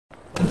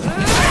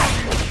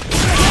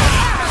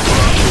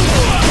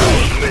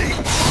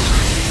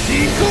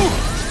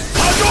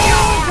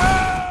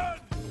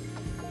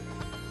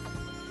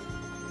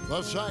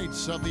The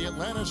sights of the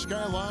Atlanta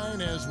skyline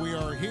as we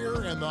are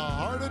here in the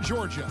heart of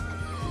Georgia.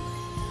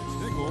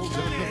 Nichols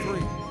at the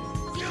three.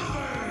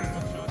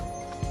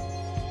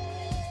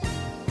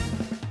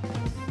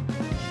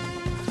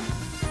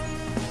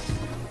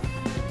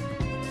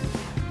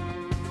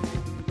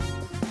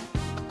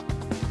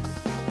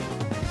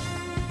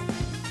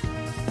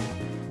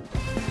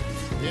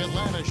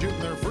 Atlanta shooting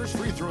their first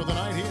free throw of the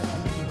night here.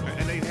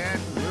 And they've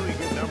had really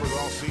good numbers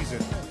all season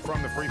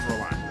from the free throw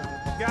line.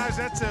 Guys,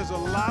 that says a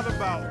lot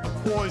about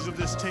the poise of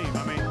this team.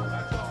 I mean,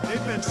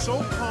 they've been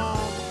so calm,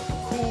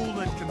 cool,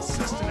 and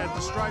consistent at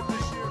the stripe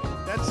this year.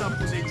 That's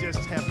something they just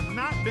have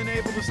not been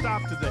able to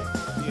stop today.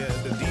 Yeah,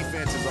 the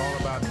defense is all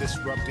about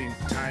disrupting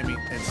timing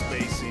and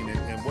spacing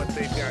and what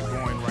they've got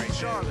going right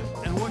Charlotte,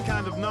 and what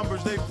kind of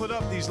numbers they've put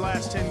up these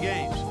last 10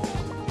 games.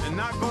 And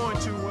not going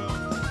too well.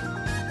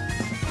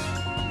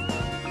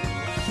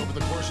 Over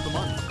the course of the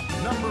month,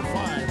 number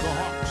 5, the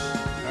Hawks.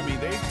 I mean,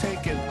 they've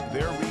taken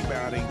their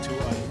rebounding to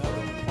another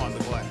on the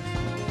glass.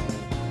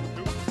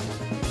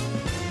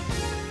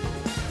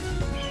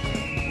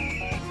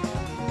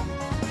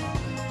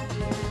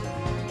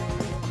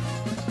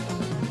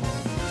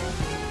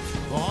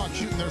 The Hawks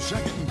shooting their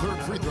second and third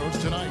free throws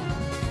tonight.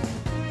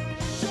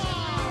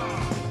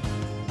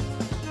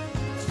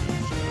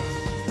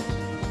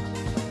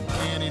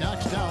 And he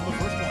knocks down the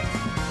first one.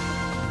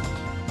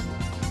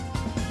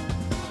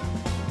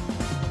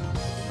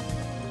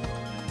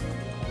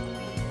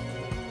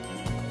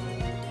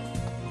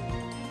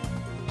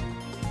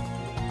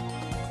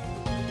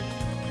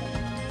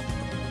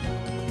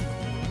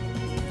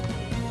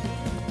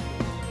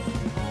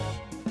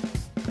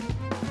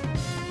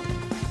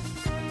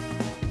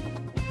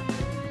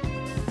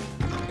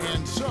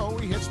 So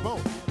he hits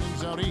both.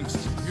 Things out east.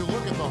 If you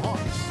look at the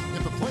Hawks,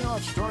 if the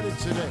playoffs started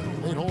today,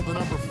 they'd hold the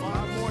number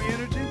 5. More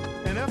energy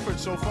and effort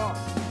so far.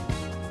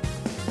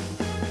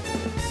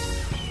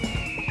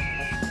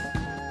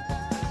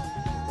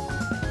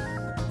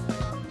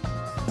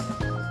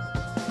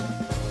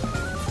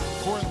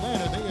 For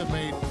Atlanta, they have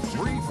made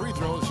 3 free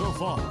throws so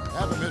far.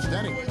 Haven't missed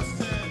any.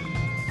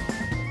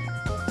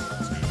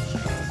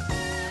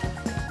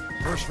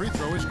 First free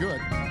throw is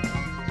good.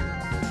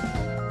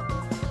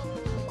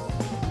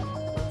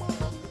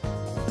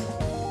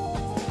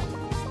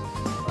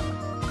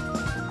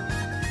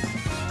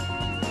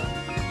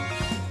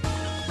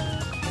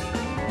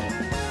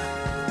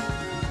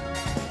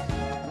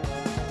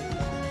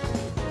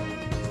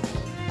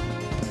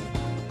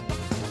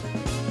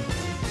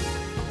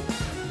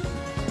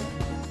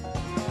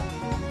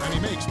 And he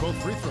makes both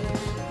free throws.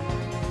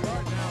 All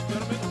right now,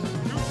 gentlemen,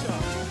 2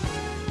 shots.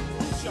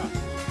 2 shots.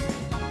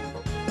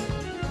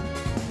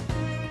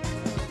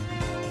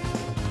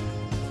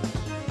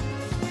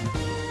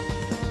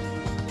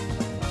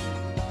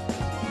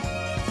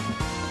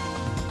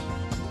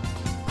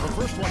 The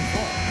first one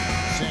falls.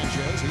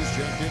 Sanchez, he's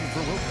checked in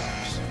for Wilcox.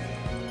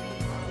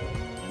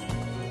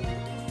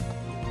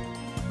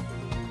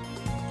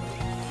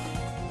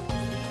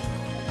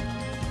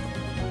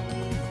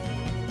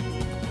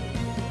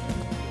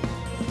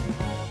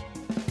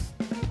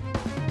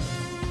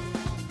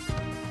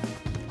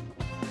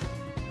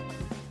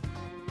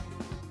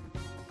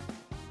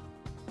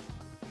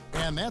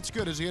 And that's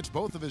good as he hits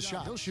both of his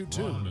shots. He'll shoot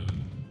 2.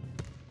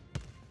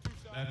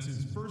 That's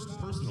his first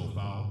personal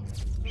foul.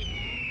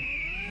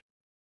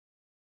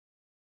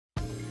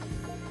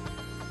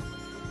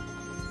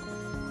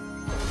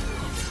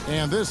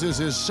 And this is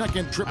his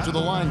second trip to the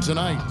line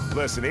tonight.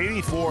 Listen,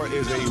 84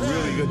 is a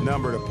really good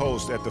number to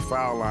post at the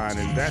foul line,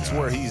 and that's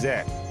where he's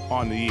at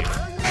on the year.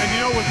 And,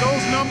 you know, with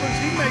those numbers,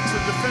 he makes a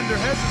defender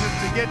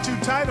hesitant to get too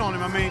tight on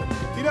him. I mean,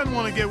 he doesn't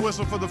want to get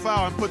whistled for the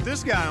foul and put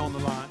this guy on the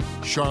line.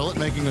 Charlotte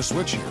making a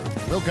switch here.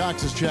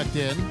 Wilcox is checked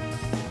in.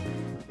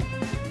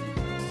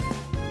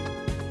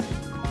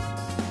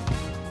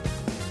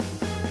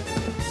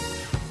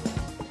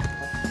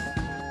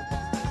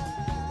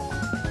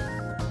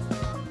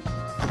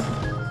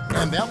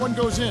 And that one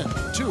goes in.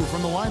 2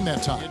 from the line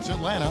that time. It's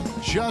Atlanta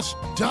just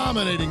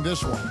dominating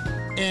this one.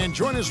 And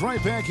join us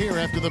right back here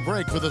after the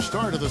break for the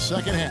start of the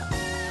second half.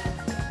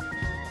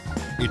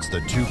 It's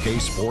the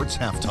 2K Sports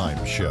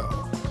Halftime Show.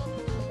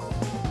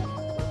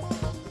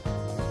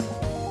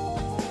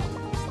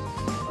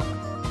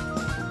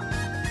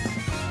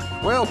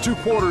 Well, 2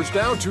 quarters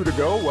down, 2 to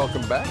go.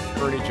 Welcome back.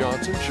 Ernie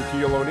Johnson,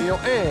 Shaquille O'Neal,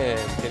 and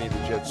Kenny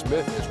the Jet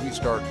Smith as we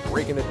start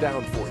breaking it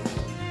down for you.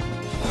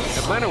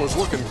 Atlanta was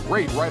looking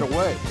great right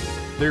away.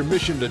 Their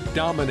mission to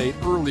dominate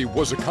early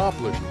was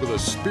accomplished with a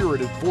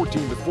spirited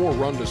 14-4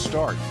 run to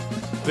start.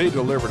 They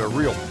delivered a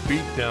real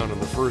beatdown in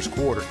the first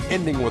quarter,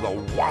 ending with a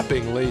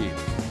whopping lead.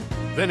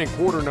 Then in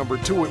quarter number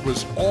 2, it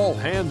was all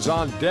hands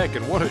on deck,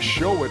 and what a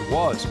show it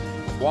was.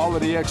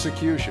 Quality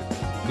execution,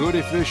 good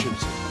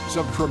efficiency,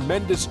 some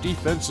tremendous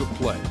defensive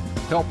play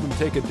helped them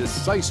take a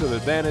decisive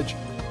advantage,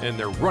 and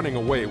they're running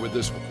away with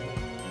this one.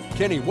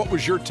 Kenny, what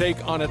was your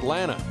take on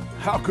Atlanta?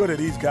 How good are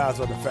these guys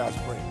on the fast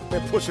break?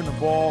 They're pushing the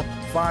ball,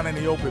 finding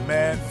the open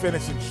man,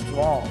 finishing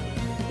strong.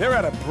 They're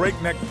at a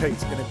breakneck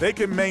pace, and if they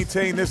can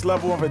maintain this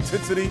level of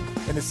intensity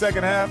in the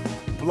second half,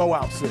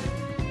 blowout city.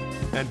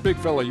 And big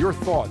fella, your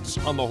thoughts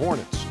on the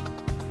Hornets?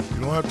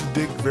 You don't have to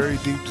dig very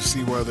deep to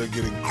see why they're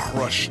getting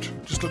crushed.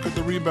 Just look at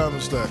the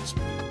rebounding stats.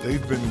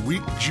 They've been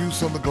weak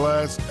juice on the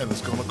glass, and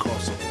it's going to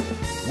cost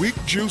them. Weak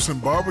juice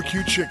and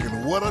barbecue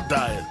chicken. What a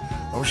diet.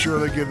 I'm sure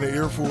they're getting an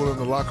earful in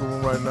the locker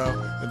room right now,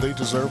 and they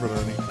deserve it,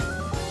 Ernie.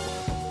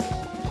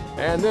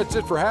 And that's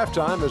it for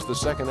halftime as the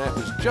second half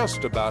is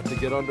just about to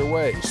get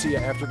underway. See you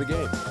after the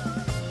game.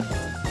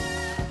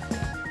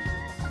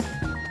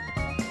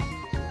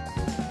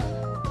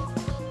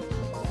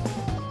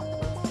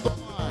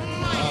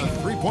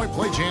 Three-point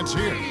play chance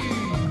here.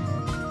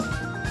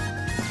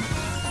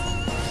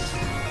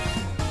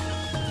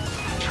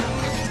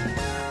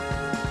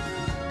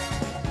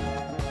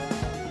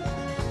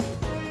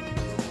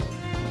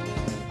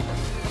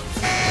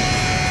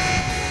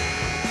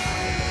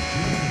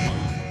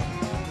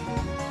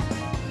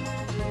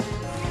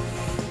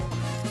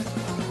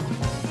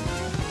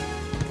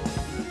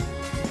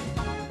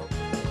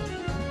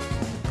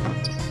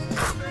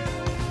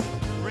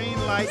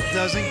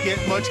 Doesn't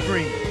get much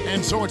green.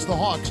 And so it's the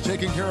Hawks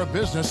taking care of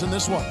business in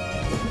this one.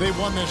 They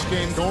won this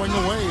game going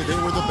away. They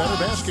were the better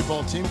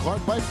basketball team,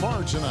 Clark, by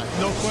far tonight.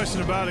 No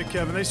question about it,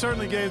 Kevin. They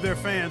certainly gave their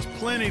fans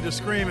plenty to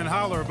scream and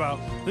holler about.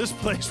 This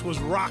place was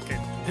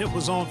rocking. It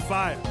was on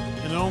fire.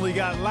 And it only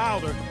got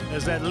louder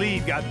as that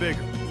lead got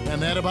bigger.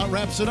 And that about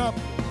wraps it up.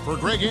 For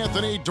Greg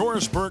Anthony,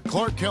 Doris Burke,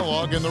 Clark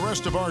Kellogg, and the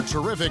rest of our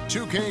terrific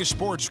 2K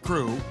Sports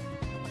crew,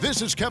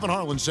 this is Kevin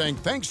Harlan saying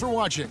thanks for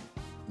watching.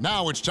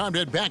 Now it's time to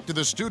head back to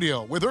the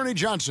studio with Ernie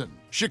Johnson,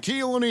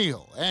 Shaquille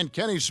O'Neal, and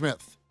Kenny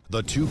Smith.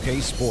 The 2K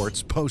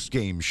Sports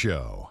postgame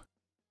show.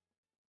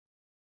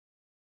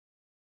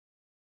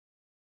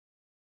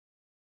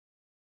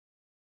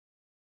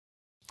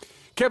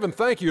 Kevin,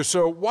 thank you.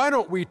 So why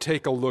don't we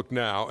take a look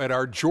now at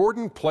our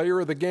Jordan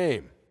Player of the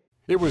Game?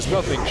 It was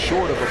nothing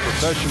short of a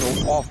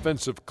professional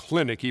offensive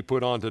clinic he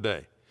put on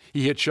today.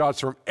 He hit shots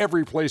from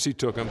every place he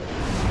took them,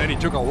 and he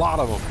took a lot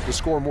of them to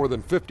score more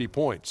than 50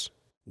 points.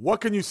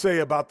 What can you say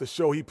about the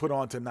show he put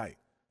on tonight?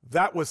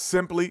 That was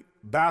simply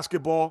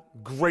basketball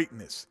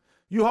greatness.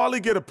 You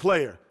hardly get a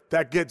player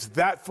that gets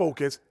that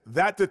focused,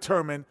 that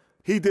determined.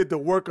 He did the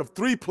work of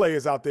 3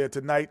 players out there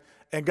tonight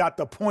and got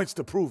the points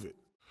to prove it.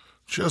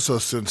 Just a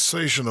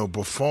sensational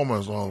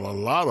performance on a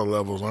lot of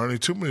levels, Ernie.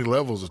 Too many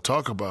levels to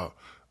talk about.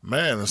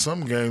 Man, in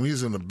some game,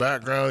 he's in the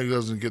background. He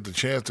doesn't get the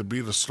chance to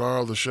be the star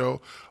of the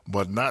show,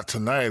 but not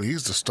tonight.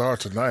 He's the star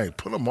tonight.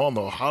 Put him on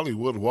the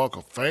Hollywood Walk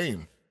of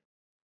Fame.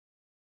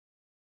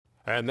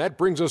 And that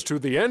brings us to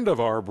the end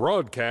of our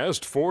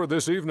broadcast for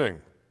this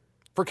evening.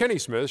 For Kenny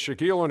Smith,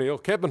 Shaquille O'Neal,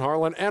 Kevin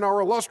Harlan, and our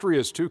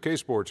illustrious 2K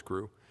Sports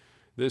crew,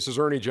 this is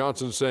Ernie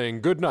Johnson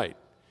saying good night,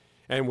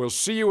 and we'll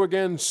see you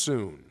again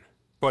soon,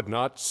 but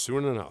not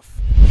soon enough.